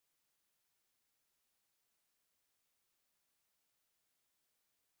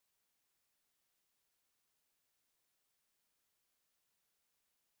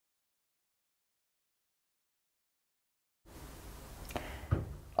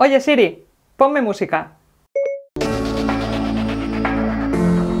Oye Siri, ponme música.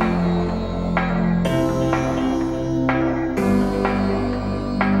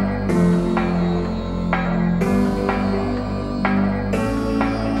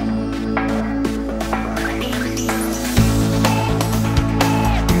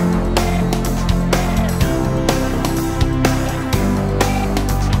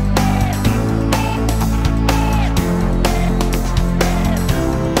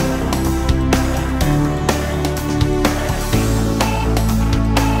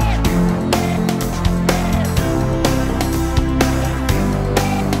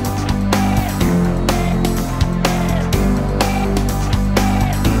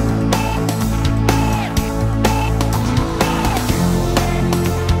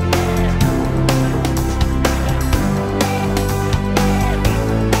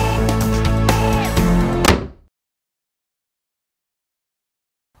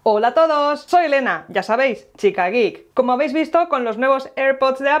 Hola a todos, soy Elena, ya sabéis, ChicaGeek. Como habéis visto, con los nuevos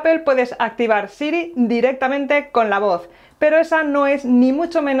AirPods de Apple puedes activar Siri directamente con la voz. Pero esa no es ni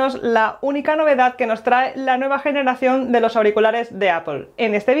mucho menos la única novedad que nos trae la nueva generación de los auriculares de Apple.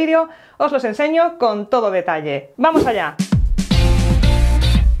 En este vídeo os los enseño con todo detalle. ¡Vamos allá!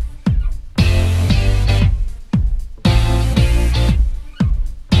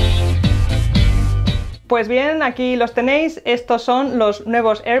 Pues bien, aquí los tenéis, estos son los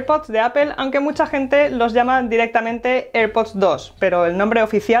nuevos AirPods de Apple, aunque mucha gente los llama directamente AirPods 2, pero el nombre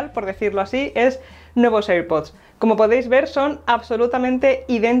oficial, por decirlo así, es nuevos AirPods. Como podéis ver, son absolutamente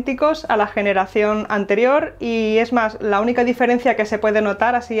idénticos a la generación anterior y es más, la única diferencia que se puede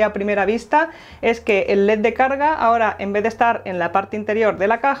notar así a primera vista es que el LED de carga ahora, en vez de estar en la parte interior de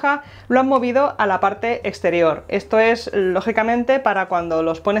la caja, lo han movido a la parte exterior. Esto es, lógicamente, para cuando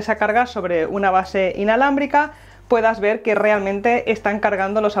los pones a cargar sobre una base inalámbrica puedas ver que realmente están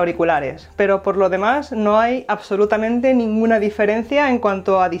cargando los auriculares, pero por lo demás no hay absolutamente ninguna diferencia en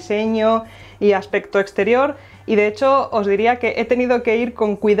cuanto a diseño y aspecto exterior. Y de hecho os diría que he tenido que ir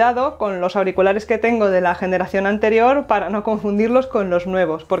con cuidado con los auriculares que tengo de la generación anterior para no confundirlos con los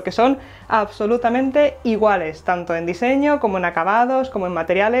nuevos, porque son absolutamente iguales, tanto en diseño como en acabados, como en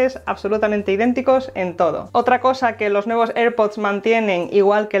materiales, absolutamente idénticos en todo. Otra cosa que los nuevos AirPods mantienen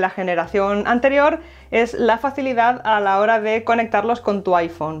igual que la generación anterior es la facilidad a la hora de conectarlos con tu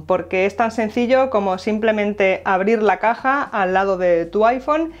iPhone, porque es tan sencillo como simplemente abrir la caja al lado de tu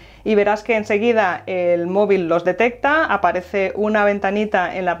iPhone y verás que enseguida el móvil los detecta, aparece una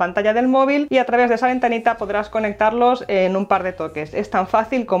ventanita en la pantalla del móvil y a través de esa ventanita podrás conectarlos en un par de toques. Es tan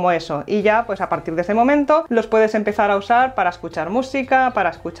fácil como eso y ya pues a partir de ese momento los puedes empezar a usar para escuchar música, para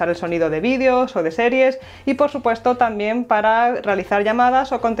escuchar el sonido de vídeos o de series y por supuesto también para realizar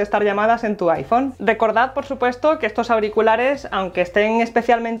llamadas o contestar llamadas en tu iPhone. Recordad por supuesto que estos auriculares, aunque estén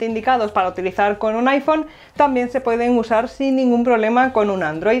especialmente indicados para utilizar con un iPhone, también se pueden usar sin ningún problema con un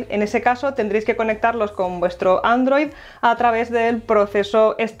Android. En ese caso tendréis que conectarlos con vuestro Android a través del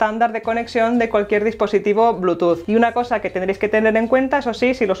proceso estándar de conexión de cualquier dispositivo Bluetooth. Y una cosa que tendréis que tener en cuenta, eso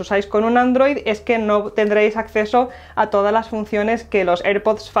sí, si los usáis con un Android, es que no tendréis acceso a todas las funciones que los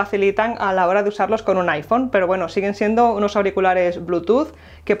AirPods facilitan a la hora de usarlos con un iPhone. Pero bueno, siguen siendo unos auriculares Bluetooth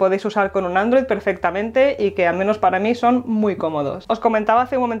que podéis usar con un Android perfectamente y que al menos para mí son muy cómodos. Os comentaba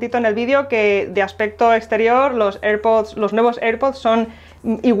hace un momentito en el vídeo que de aspecto exterior los nuevos AirPods son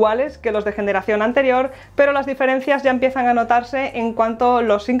iguales que los de generación anterior, pero las diferencias ya empiezan a notarse en cuanto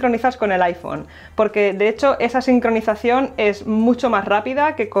los sincronizas con el iPhone, porque de hecho esa sincronización es mucho más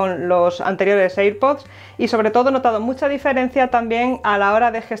rápida que con los anteriores AirPods y sobre todo he notado mucha diferencia también a la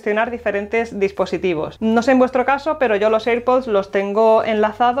hora de gestionar diferentes dispositivos. No sé en vuestro caso, pero yo los AirPods los tengo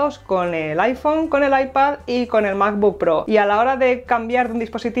enlazados con el iPhone, con el iPad y con el MacBook Pro, y a la hora de cambiar de un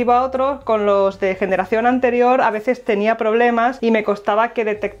dispositivo a otro con los de generación anterior a veces tenía problemas y me costaba que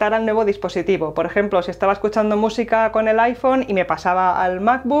detectara el nuevo dispositivo. Por ejemplo, si estaba escuchando música con el iPhone y me pasaba al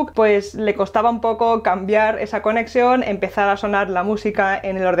MacBook, pues le costaba un poco cambiar esa conexión, empezar a sonar la música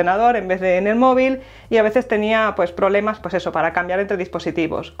en el ordenador en vez de en el móvil, y a veces tenía pues problemas pues eso, para cambiar entre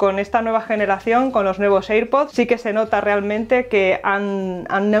dispositivos. Con esta nueva generación, con los nuevos AirPods, sí que se nota realmente que han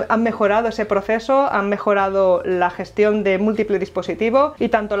mejorado ese proceso, han mejorado la gestión de múltiples dispositivos y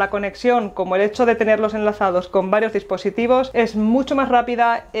tanto la conexión como el hecho de tenerlos enlazados con varios dispositivos es mucho más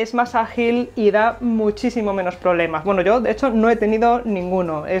rápida, inalámbrica es más ágil y da muchísimo menos problemas. Bueno, yo de hecho no he tenido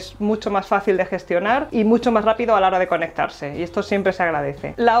ninguno, es mucho más fácil de gestionar y mucho más rápido a la hora de conectarse, y esto siempre se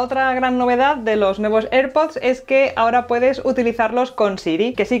agradece. La otra gran novedad de los nuevos AirPods es que ahora puedes utilizarlos con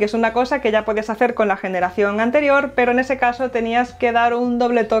Siri, que sí que es una cosa que ya podías hacer con la generación anterior, pero en ese caso tenías que dar un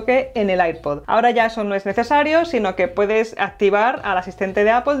doble toque en el iPod. Ahora ya eso no es necesario, sino que puedes activar al asistente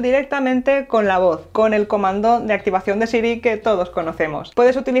de Apple directamente con la voz, con el comando de activación de Siri que todos conocemos.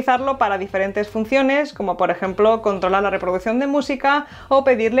 Puedes utilizarlo para diferentes funciones, como por ejemplo controlar la reproducción de música o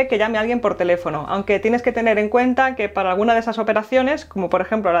pedirle que llame a alguien por teléfono, aunque tienes que tener en cuenta que para alguna de esas operaciones, como por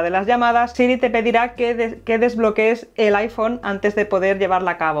ejemplo la de las llamadas, Siri te pedirá que desbloquees el iPhone antes de poder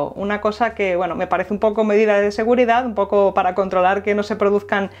llevarla a cabo. Una cosa que, bueno, me parece un poco medida de seguridad, un poco para controlar que no se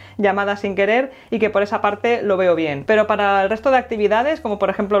produzcan llamadas sin querer, y que por esa parte lo veo bien. Pero para el resto de actividades, como por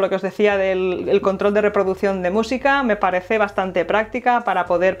ejemplo lo que os decía del control de reproducción de música, me parece bastante práctica para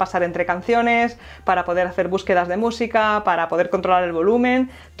poder pasar entre canciones, para poder hacer búsquedas de música, para poder controlar el volumen,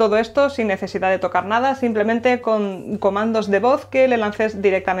 todo esto sin necesidad de tocar nada, simplemente con comandos de voz que le lances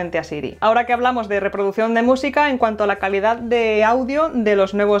directamente a Siri. Ahora que hablamos de reproducción de música, en cuanto a la calidad de audio de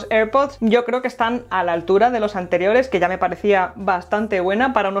los nuevos AirPods, yo creo que están a la altura de los anteriores, que ya me parecía bastante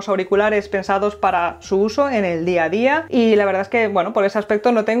buena para unos auriculares pensados para su uso en el día a día, y la verdad es que, bueno, por ese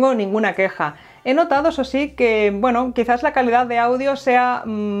aspecto no tengo ninguna queja. He notado, eso sí, que, bueno, quizás la calidad de audio sea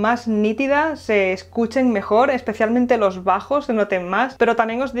más nítida, se escuchen mejor, especialmente los bajos se noten más, pero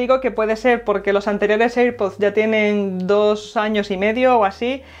también os digo que puede ser porque los anteriores AirPods ya tienen 2 años y medio o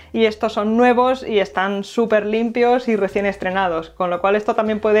así, y estos son nuevos y están súper limpios y recién estrenados, con lo cual esto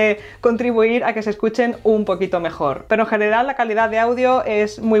también puede contribuir a que se escuchen un poquito mejor. Pero en general la calidad de audio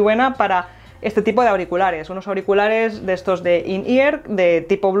es muy buena para este tipo de auriculares, unos auriculares de estos de in-ear, de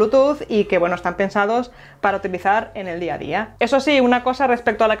tipo Bluetooth, y que, bueno, están pensados para utilizar en el día a día. Eso sí, una cosa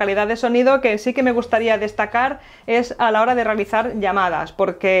respecto a la calidad de sonido que sí que me gustaría destacar es a la hora de realizar llamadas,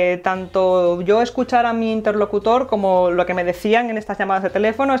 porque tanto yo escuchar a mi interlocutor como lo que me decían en estas llamadas de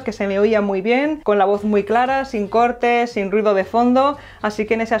teléfono es que se me oía muy bien, con la voz muy clara, sin cortes, sin ruido de fondo, así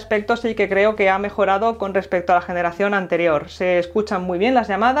que en ese aspecto sí que creo que ha mejorado con respecto a la generación anterior. Se escuchan muy bien las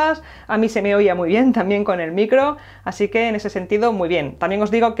llamadas, a mí se me oía muy bien también con el micro, así que en ese sentido muy bien. También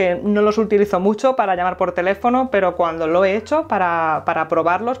os digo que no los utilizo mucho para llamar por teléfono, pero cuando lo he hecho para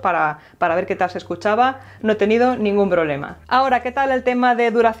probarlos, para ver qué tal se escuchaba, no he tenido ningún problema. Ahora, ¿qué tal el tema de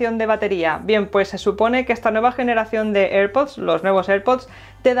duración de batería? Bien, pues se supone que esta nueva generación de AirPods, los nuevos AirPods,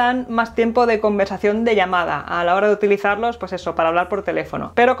 te dan más tiempo de conversación de llamada a la hora de utilizarlos, pues eso, para hablar por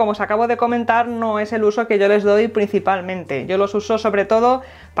teléfono. Pero como os acabo de comentar, no es el uso que yo les doy principalmente. Yo los uso sobre todo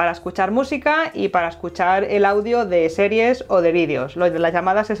para escuchar música y para escuchar el audio de series o de vídeos. Lo de las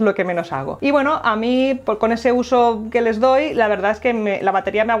llamadas es lo que menos hago. Y bueno, a mí, con ese uso que les doy, la verdad es que la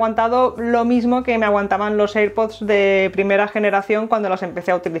batería me ha aguantado lo mismo que me aguantaban los AirPods de primera generación cuando los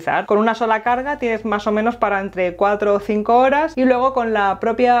empecé a utilizar. Con una sola carga tienes más o menos para entre 4 o 5 horas, y luego con la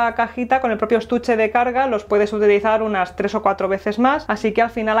propia cajita, con el propio estuche de carga, los puedes utilizar unas 3 o 4 veces más, así que al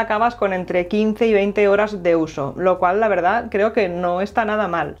final acabas con entre 15 y 20 horas de uso, lo cual la verdad creo que no está nada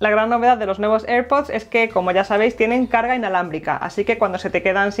mal. La gran novedad de los nuevos AirPods es que, como ya sabéis, tienen carga inalámbrica, así que cuando se te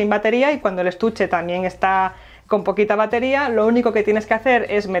quedan sin batería y cuando el estuche también está con poquita batería, lo único que tienes que hacer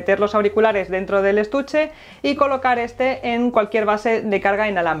es meter los auriculares dentro del estuche y colocar este en cualquier base de carga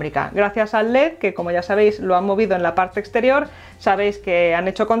inalámbrica. Gracias al LED, que como ya sabéis lo han movido en la parte exterior, sabéis que han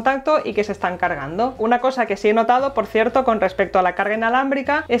hecho contacto y que se están cargando. Una cosa que sí he notado, por cierto, con respecto a la carga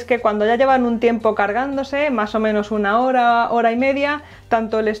inalámbrica, es que cuando ya llevan un tiempo cargándose, más o menos una hora, hora y media,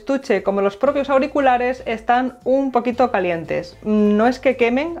 tanto el estuche como los propios auriculares están un poquito calientes. No es que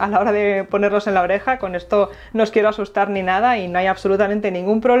quemen a la hora de ponerlos en la oreja, con esto no os quiero asustar ni nada y no hay absolutamente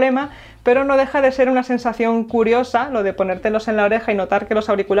ningún problema, pero no deja de ser una sensación curiosa lo de ponértelos en la oreja y notar que los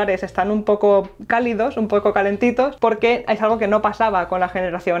auriculares están un poco cálidos, un poco calentitos, porque es algo que no pasaba con la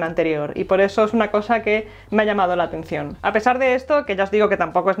generación anterior, y por eso es una cosa que me ha llamado la atención. A pesar de esto, que ya os digo que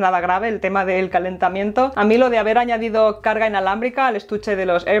tampoco es nada grave el tema del calentamiento, a mí lo de haber añadido carga inalámbrica al estuche de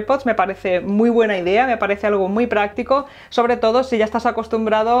los AirPods me parece muy buena idea, me parece algo muy práctico, sobre todo si ya estás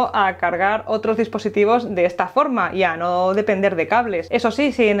acostumbrado a cargar otros dispositivos de esta forma y a no depender de cables. Eso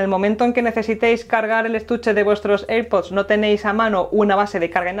sí, si en el momento en que necesitéis cargar el estuche de vuestros AirPods no tenéis a mano una base de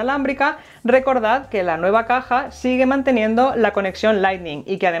carga inalámbrica, recordad que la nueva caja sigue manteniendo la conexión Lightning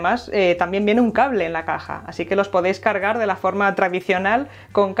y que además también viene un cable en la caja, así que los podéis cargar de la forma tradicional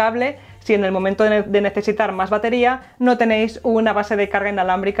con cable si en el momento de necesitar más batería no tenéis una base de carga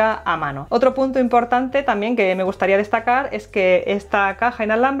inalámbrica a mano. Otro punto importante también que me gustaría destacar es que esta caja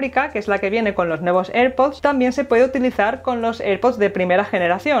inalámbrica, que es la que viene con los nuevos AirPods, también también se puede utilizar con los AirPods de primera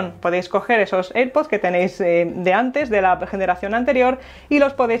generación. Podéis coger esos AirPods que tenéis de antes, de la generación anterior, y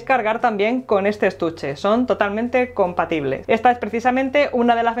los podéis cargar también con este estuche. Son totalmente compatibles. Esta es precisamente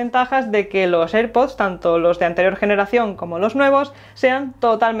una de las ventajas de que los AirPods, tanto los de anterior generación como los nuevos, sean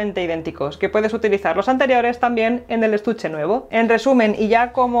totalmente idénticos, que puedes utilizar los anteriores también en el estuche nuevo. En resumen, y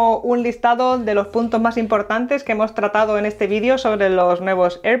ya como un listado de los puntos más importantes que hemos tratado en este vídeo sobre los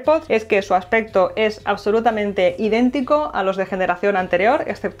nuevos AirPods, es que su aspecto es absolutamente idéntico a los de generación anterior,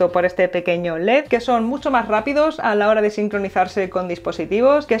 excepto por este pequeño LED, que son mucho más rápidos a la hora de sincronizarse con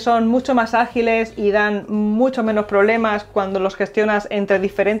dispositivos, que son mucho más ágiles y dan mucho menos problemas cuando los gestionas entre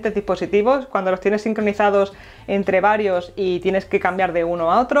diferentes dispositivos, cuando los tienes sincronizados entre varios y tienes que cambiar de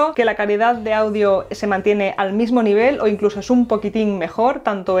uno a otro, que la calidad de audio se mantiene al mismo nivel o incluso es un poquitín mejor,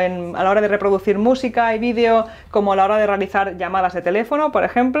 tanto a la hora de reproducir música y vídeo como a la hora de realizar llamadas de teléfono, por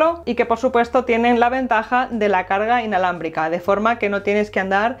ejemplo, y que por supuesto tienen la ventaja de la carga inalámbrica, de forma que no tienes que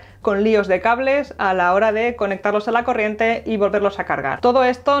andar con líos de cables a la hora de conectarlos a la corriente y volverlos a cargar. Todo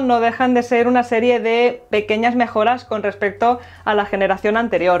esto no dejan de ser una serie de pequeñas mejoras con respecto a la generación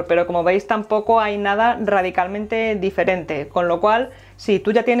anterior, pero como veis tampoco hay nada radicalmente diferente, con lo cual si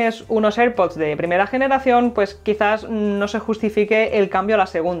tú ya tienes unos AirPods de primera generación, pues quizás no se justifique el cambio a la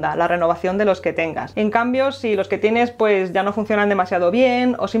segunda, la renovación de los que tengas. En cambio, si los que tienes pues ya no funcionan demasiado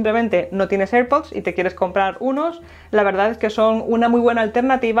bien o simplemente no tienes AirPods y te quieres comprar unos, la verdad es que son una muy buena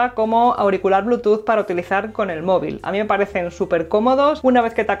alternativa como auricular Bluetooth para utilizar con el móvil. A mí me parecen súper cómodos. Una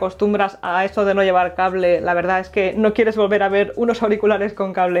vez que te acostumbras a esto de no llevar cable, la verdad es que no quieres volver a ver unos auriculares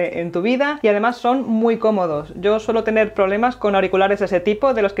con cable en tu vida, y además son muy cómodos. Yo suelo tener problemas con auriculares de ese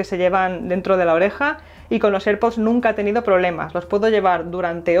tipo, de los que se llevan dentro de la oreja, y con los AirPods nunca he tenido problemas. Los puedo llevar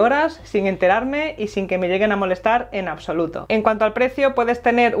durante horas sin enterarme y sin que me lleguen a molestar en absoluto. En cuanto al precio, puedes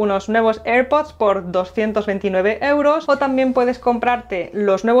tener unos nuevos AirPods por 229 € o también puedes comprarte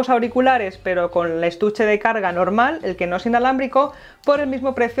los nuevos auriculares pero con el estuche de carga normal, el que no es inalámbrico, por el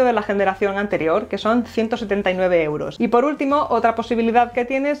mismo precio de la generación anterior, que son 179 €. Y por último, otra posibilidad que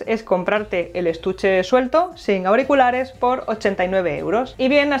tienes es comprarte el estuche suelto sin auriculares por 89 €. Y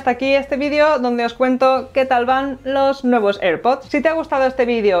bien, hasta aquí este vídeo donde os cuento qué tal van los nuevos AirPods. Si te ha gustado este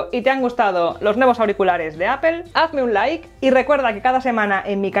vídeo y te han gustado los nuevos auriculares de Apple, hazme un like y recuerda que cada semana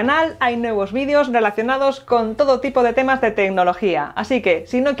en mi canal hay nuevos vídeos relacionados con todo tipo de temas de tecnología. Así que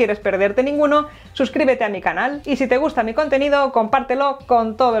si no quieres perderte ninguno, suscríbete a mi canal y si te gusta mi contenido, compártelo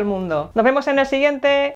con todo el mundo. Nos vemos en el siguiente.